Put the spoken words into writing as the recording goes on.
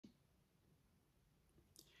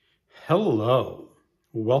Hello,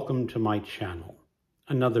 welcome to my channel,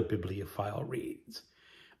 another bibliophile reads.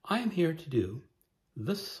 I am here to do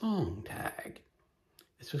the song tag.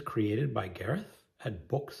 This was created by Gareth at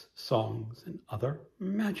Books, Songs, and Other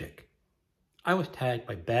Magic. I was tagged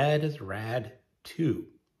by Bad as Rad 2.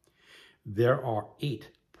 There are 8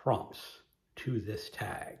 prompts to this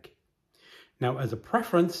tag. Now, as a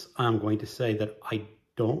preference, I'm going to say that I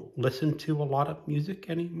don't listen to a lot of music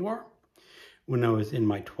anymore. When I was in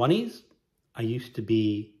my 20s, I used to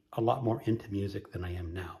be a lot more into music than I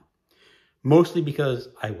am now. Mostly because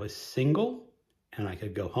I was single and I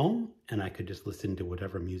could go home and I could just listen to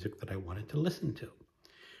whatever music that I wanted to listen to.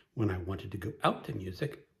 When I wanted to go out to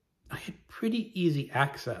music, I had pretty easy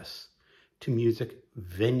access to music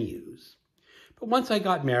venues. But once I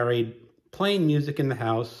got married, playing music in the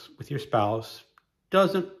house with your spouse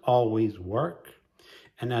doesn't always work.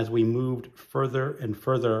 And as we moved further and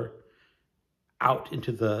further out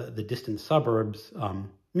into the distant suburbs,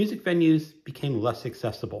 music venues became less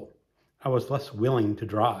accessible. I was less willing to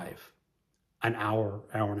drive an hour,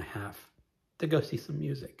 hour and a half to go see some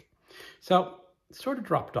music. So it sort of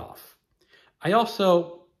dropped off. I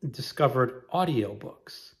also discovered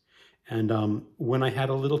audiobooks. And when I had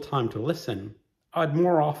a little time to listen, I'd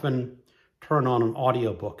more often turn on an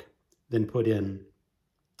audiobook than put in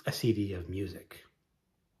a CD of music.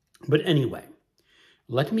 But anyway,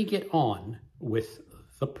 let me get on with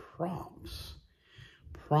the prompts.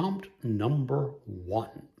 Prompt number 1.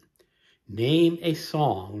 Name a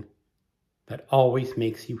song that always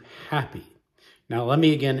makes you happy. Now, let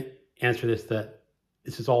me again answer this, that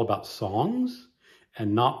this is all about songs,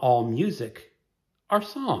 and not all music are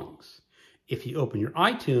songs. If you open your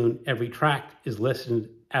iTunes, every track is listed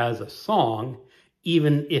as a song,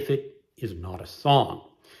 even if it is not a song.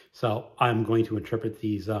 So I'm going to interpret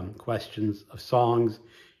these questions of songs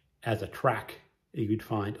as a track that you'd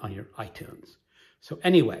find on your iTunes. So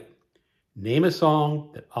anyway, name a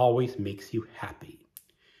song that always makes you happy.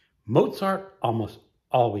 Mozart almost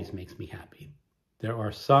always makes me happy. There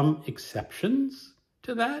are some exceptions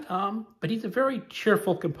to that, but he's a very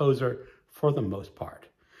cheerful composer for the most part.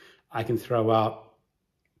 I can throw out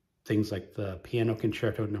things like the Piano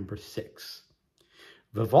Concerto No. 6.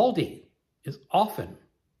 Vivaldi is often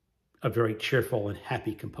a very cheerful and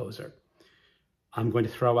happy composer. I'm going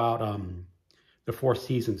to throw out the Four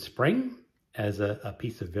Seasons Spring as a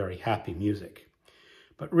piece of very happy music.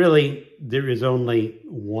 But really, there is only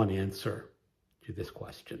one answer to this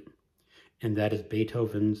question, and that is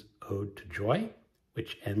Beethoven's Ode to Joy,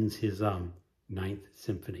 which ends his Ninth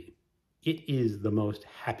Symphony. It is the most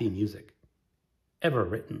happy music ever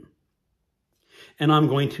written. And I'm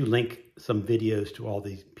going to link some videos to all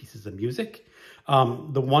these pieces of music.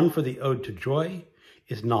 The one for the Ode to Joy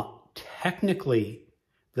is not technically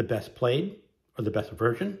the best played or the best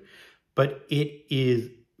version, but it is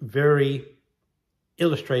very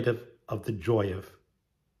illustrative of the joy of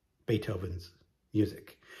Beethoven's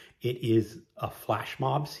music. It is a flash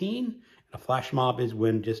mob scene. A flash mob is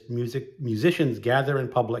when just musicians gather in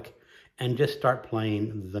public and just start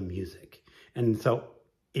playing the music. And so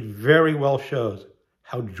it very well shows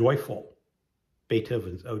how joyful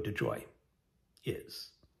Beethoven's Ode to Joy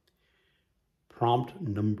is. Prompt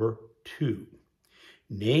number 2.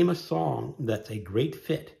 Name a song that's a great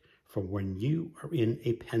fit for when you are in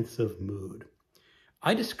a pensive mood.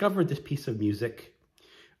 I discovered this piece of music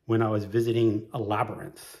when I was visiting a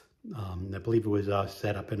labyrinth. I believe it was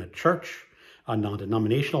set up in a church,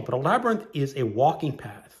 non-denominational, but a labyrinth is a walking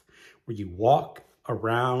path where you walk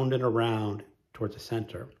around and around towards the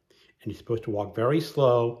center, and you're supposed to walk very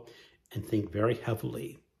slow and think very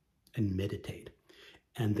heavily and meditate.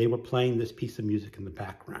 And they were playing this piece of music in the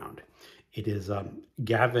background. It is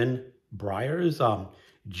Gavin Bryar's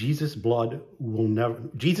Jesus Blood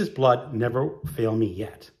Never Fail Me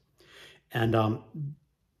Yet. And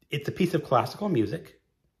it's a piece of classical music.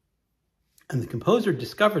 And the composer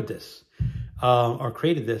discovered this, or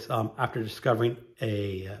created this, after discovering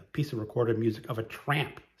a piece of recorded music of a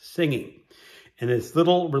tramp singing. And this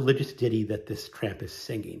little religious ditty that this tramp is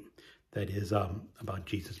singing that is about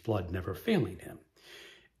Jesus' blood never failing him.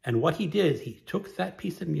 And what he did is he took that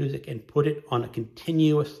piece of music and put it on a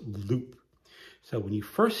continuous loop. So when you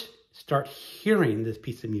first start hearing this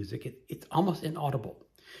piece of music, it's almost inaudible.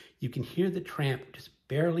 You can hear the tramp just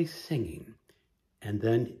barely singing. And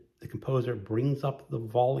then the composer brings up the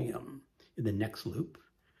volume in the next loop,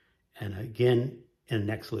 and again in the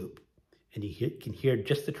next loop. And you can hear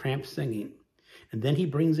just the tramp singing. And then he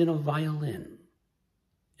brings in a violin.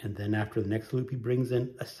 And then after the next loop, he brings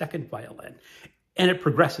in a second violin. And it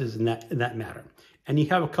progresses in that matter. And you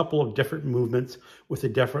have a couple of different movements with the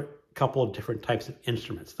different couple of different types of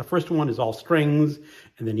instruments. The first one is all strings,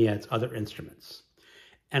 and then he adds other instruments.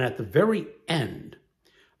 And at the very end,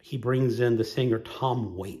 he brings in the singer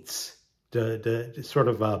Tom Waits to sort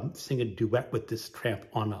of sing a duet with this tramp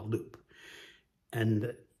on a loop.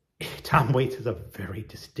 And Tom Waits has a very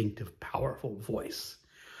distinctive, powerful voice.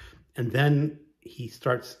 And then he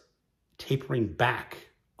starts tapering back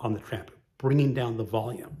on the tramp, bringing down the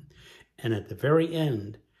volume. And at the very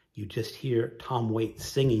end, you just hear Tom Waits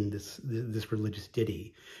singing this religious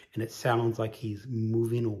ditty, and it sounds like he's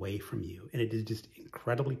moving away from you. And it is just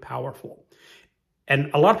incredibly powerful.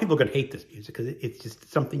 And a lot of people are going to hate this music because it's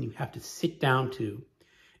just something you have to sit down to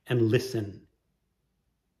and listen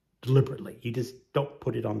deliberately. You just don't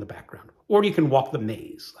put it on the background. Or you can walk the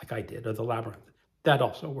maze like I did, or the labyrinth. That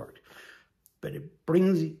also worked. But it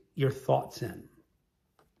brings your thoughts in.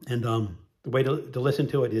 And the way to listen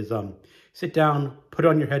to it is sit down, put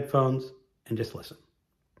on your headphones, and just listen.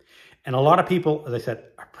 And a lot of people, as I said,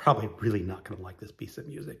 are probably really not going to like this piece of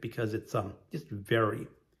music because it's just very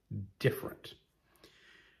different.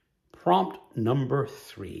 Prompt number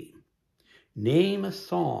 3. Name a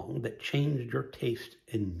song that changed your taste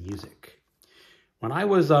in music. When I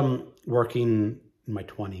was working in my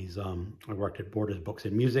 20s, I worked at Borders Books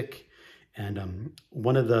and Music. And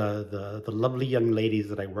one of the lovely young ladies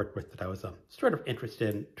that I worked with that I was sort of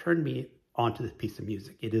interested in turned me onto this piece of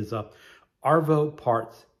music. It is Arvo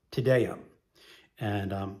Pärt's Te Deum.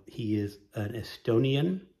 And he is an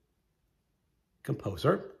Estonian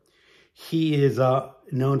composer. He is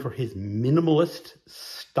known for his minimalist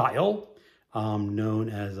style, known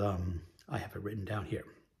as, I have it written down here,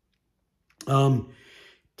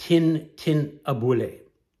 tin abule.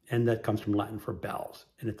 And that comes from Latin for bells.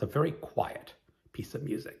 And it's a very quiet piece of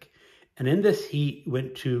music. And in this, he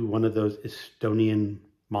went to one of those Estonian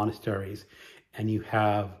monasteries, and you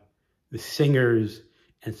have the singers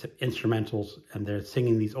and some instrumentals, and they're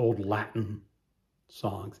singing these old Latin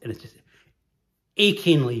songs. And it's just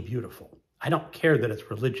achingly beautiful. I don't care that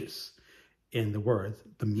it's religious in the words.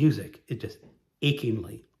 The music is just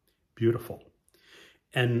achingly beautiful.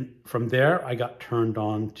 And from there, I got turned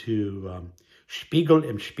on to Spiegel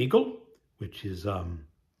im Spiegel, which is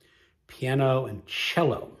piano and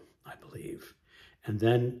cello, I believe. And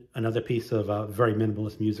then another piece of very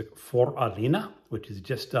minimalist music, For Alina, which is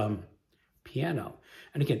just piano.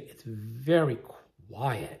 And again, it's very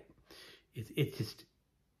quiet. It's just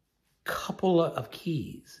a couple of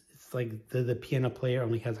keys. It's like the piano player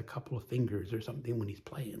only has a couple of fingers or something when he's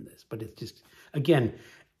playing this. But it's just, again,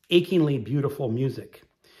 achingly beautiful music.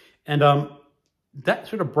 And that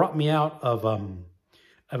sort of brought me out of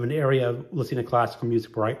an area of listening to classical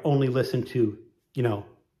music where I only listen to,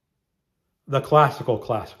 the classical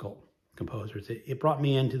composers. It brought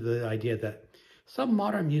me into the idea that some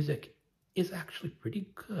modern music is actually pretty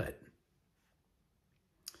good.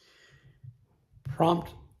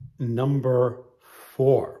 Prompt number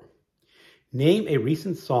 4. Name a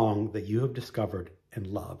recent song that you have discovered and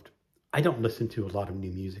loved. I don't listen to a lot of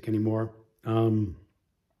new music anymore.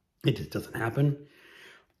 It just doesn't happen.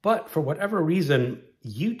 But for whatever reason,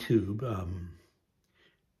 YouTube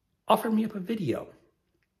offered me up a video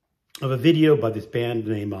by this band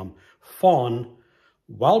named Von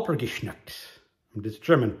Walpurgisnacht. It's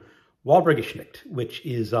German, Walpurgisnacht, which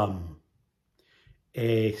is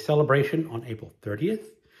a celebration on April 30th,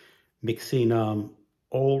 mixing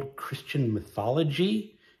old Christian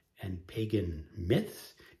mythology and pagan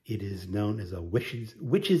myths. It is known as a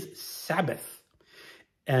witches' Sabbath.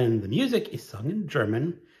 And the music is sung in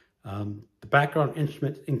German. The background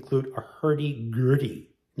instruments include a hurdy-gurdy.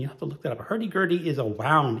 You have to look that up. A hurdy-gurdy is a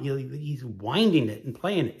wound. He's winding it and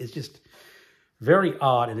playing it. It's just very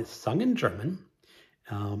odd, and it's sung in German.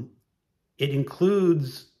 It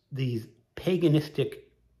includes these paganistic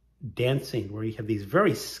dancing where you have these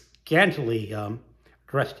very scantily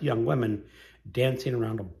dressed young women dancing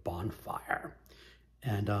around a bonfire.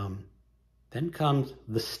 And then comes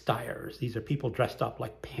the Styers. These are people dressed up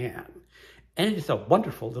like Pan. And it's a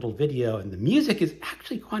wonderful little video, and the music is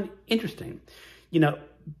actually quite interesting.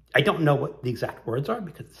 I don't know what the exact words are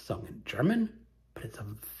because it's sung in German, but it's a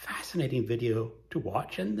fascinating video to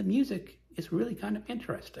watch, and the music is really kind of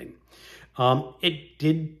interesting. It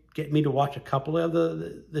did get me to watch a couple of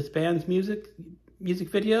this band's music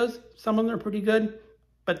videos. Some of them are pretty good,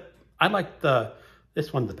 but I like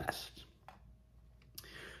this one the best.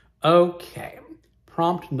 Okay,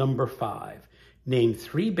 prompt number 5. Name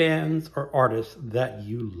 3 bands or artists that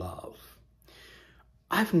you love.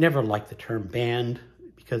 I've never liked the term band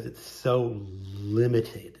because it's so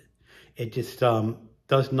limited. It just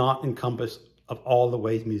does not encompass of all the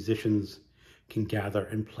ways musicians can gather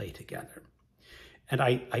and play together. and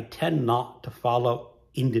I tend not to follow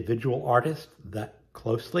individual artists that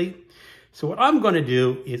closely. So what I'm going to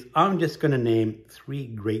do is I'm just going to name 3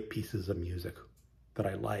 great pieces of music that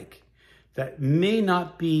I like that may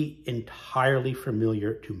not be entirely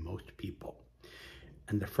familiar to most people.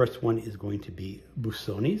 And the first one is going to be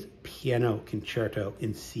Busoni's Piano Concerto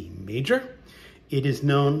in C Major. It is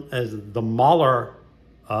known as the Mahler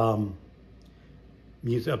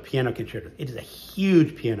piano concerto. It is a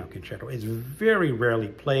huge piano concerto. It's very rarely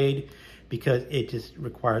played because it just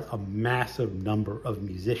requires a massive number of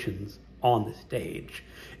musicians on the stage,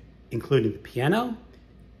 including the piano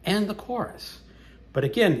and the chorus. But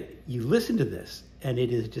again, you listen to this and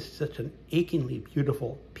it is just such an achingly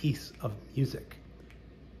beautiful piece of music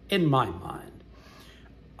in my mind.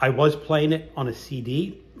 I was playing it on a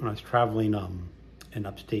CD when I was traveling in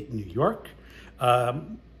upstate New York.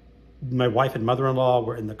 My wife and mother-in-law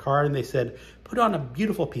were in the car and they said, put on a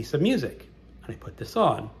beautiful piece of music. And I put this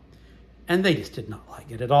on and they just did not like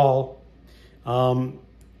it at all.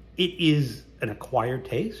 It is an acquired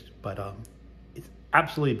taste, but it's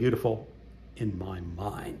absolutely beautiful in my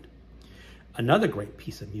mind. Another great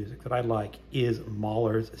piece of music that I like is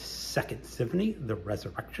Mahler's Second Symphony, the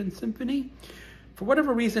Resurrection Symphony. For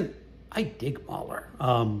whatever reason, I dig Mahler.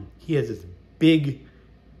 He has this big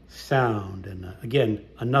sound and again,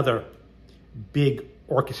 another big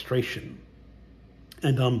orchestration.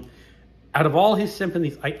 And out of all his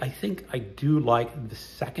symphonies, I think I do like the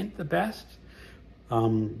second the best,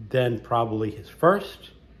 then probably his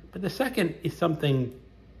first. But the second is something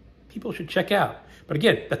people should check out. But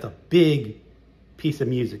again, that's a big piece of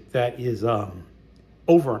music that is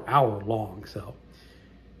over an hour long. So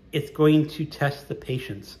it's going to test the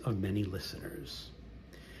patience of many listeners.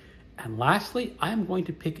 And lastly, I'm going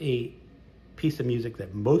to pick a piece of music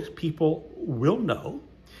that most people will know,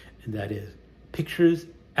 and that is Pictures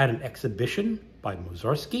at an Exhibition by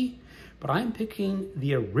Mussorgsky, but I'm picking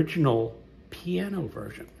the original piano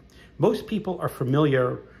version. Most people are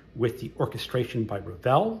familiar with the orchestration by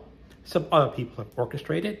Ravel. Some other people have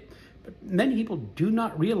orchestrated, but many people do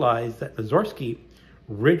not realize that Mussorgsky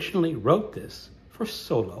originally wrote this for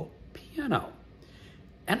solo piano.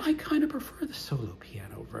 And I kind of prefer the solo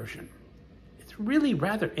piano version. It's really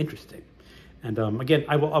rather interesting. And again,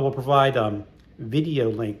 I will provide video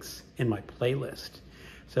links in my playlist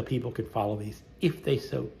so people can follow these if they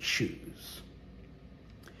so choose.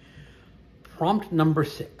 Prompt number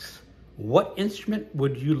 6. What instrument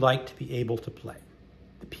would you like to be able to play?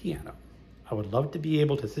 The piano. I would love to be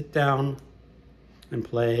able to sit down and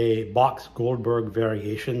play Bach's Goldberg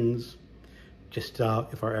variations, just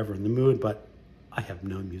if I'm ever in the mood, but I have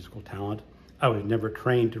no musical talent. I was never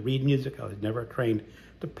trained to read music. I was never trained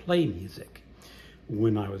to play music.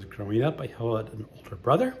 When I was growing up, I had an older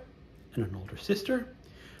brother and an older sister.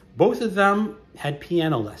 Both of them had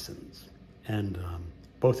piano lessons, and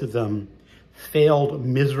both of them failed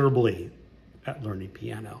miserably at learning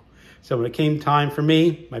piano. So when it came time for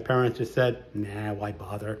me, my parents just said, nah, why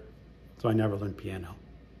bother? So I never learned piano.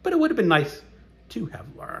 But it would have been nice to have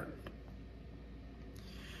learned.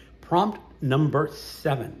 Prompt number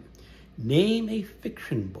 7. Name a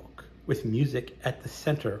fiction book with music at the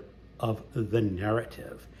center of the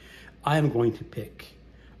narrative. I am going to pick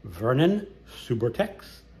Vernon Subutex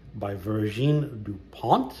by Virginie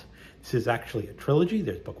Dupont. This is actually a trilogy.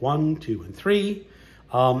 There's book 1, 2, and 3.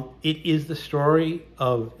 It is the story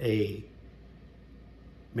of a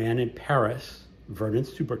man in Paris, Vernon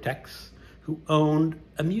Subutex, who owned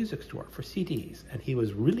a music store for CDs, and he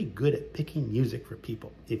was really good at picking music for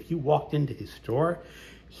people. If you walked into his store,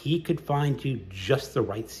 he could find you just the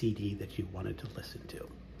right CD that you wanted to listen to.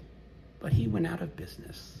 But he went out of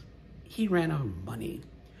business. He ran out of money,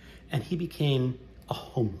 and he became a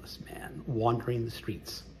homeless man wandering the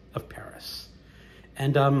streets of Paris,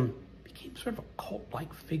 and became sort of a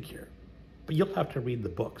cult-like figure. But you'll have to read the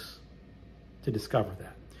books to discover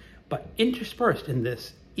that. But interspersed in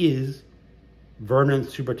this is Vernon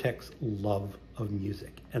Subutex's love of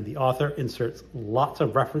music, and the author inserts lots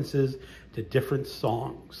of references to different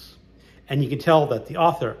songs, and you can tell that the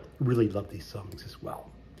author really loved these songs as well.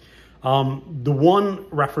 The one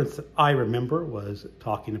reference that I remember was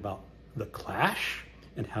talking about The Clash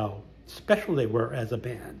and how special they were as a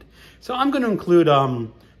band. So I'm going to include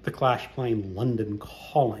The Clash playing London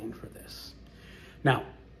Calling for this. Now,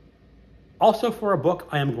 also for a book,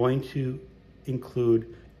 I am going to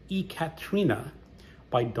include Ekaterina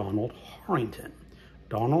by Donald Harrington.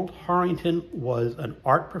 Donald Harrington was an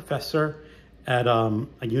art professor at a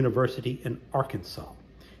university in Arkansas.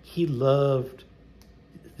 He loved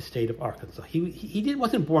the state of Arkansas. He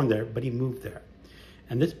wasn't born there, but he moved there.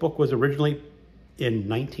 And this book was originally in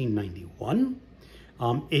 1991.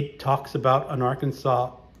 It talks about an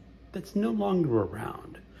Arkansas that's no longer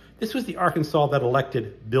around. This was the Arkansas that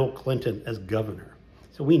elected Bill Clinton as governor.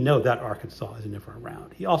 So we know that Arkansas is never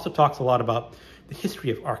around. He also talks a lot about the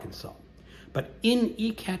history of Arkansas. But in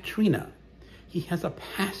Ekaterina, he has a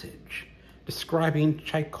passage describing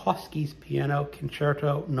Tchaikovsky's Piano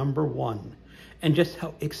Concerto No. 1 and just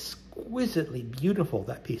how exquisitely beautiful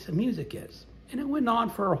that piece of music is. And it went on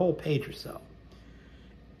for a whole page or so.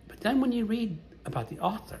 But then when you read about the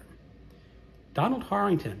author, Donald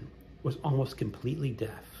Harrington was almost completely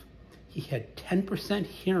deaf. He had 10%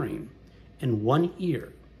 hearing in one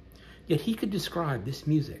ear, yet he could describe this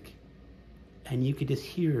music, and you could just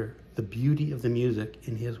hear the beauty of the music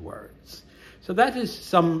in his words. So that is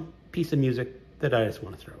some piece of music that I just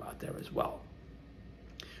want to throw out there as well.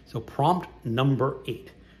 So prompt number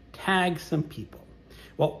 8, tag some people.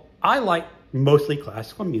 Well, I like mostly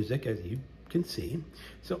classical music, as you can see.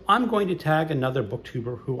 So I'm going to tag another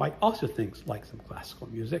booktuber who I also think likes some classical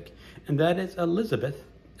music, and that is Elisabeth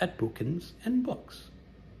at Bookins and Books.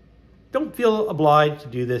 Don't feel obliged to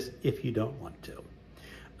do this if you don't want to.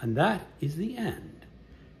 And that is the end.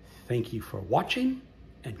 Thank you for watching,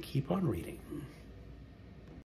 and keep on reading.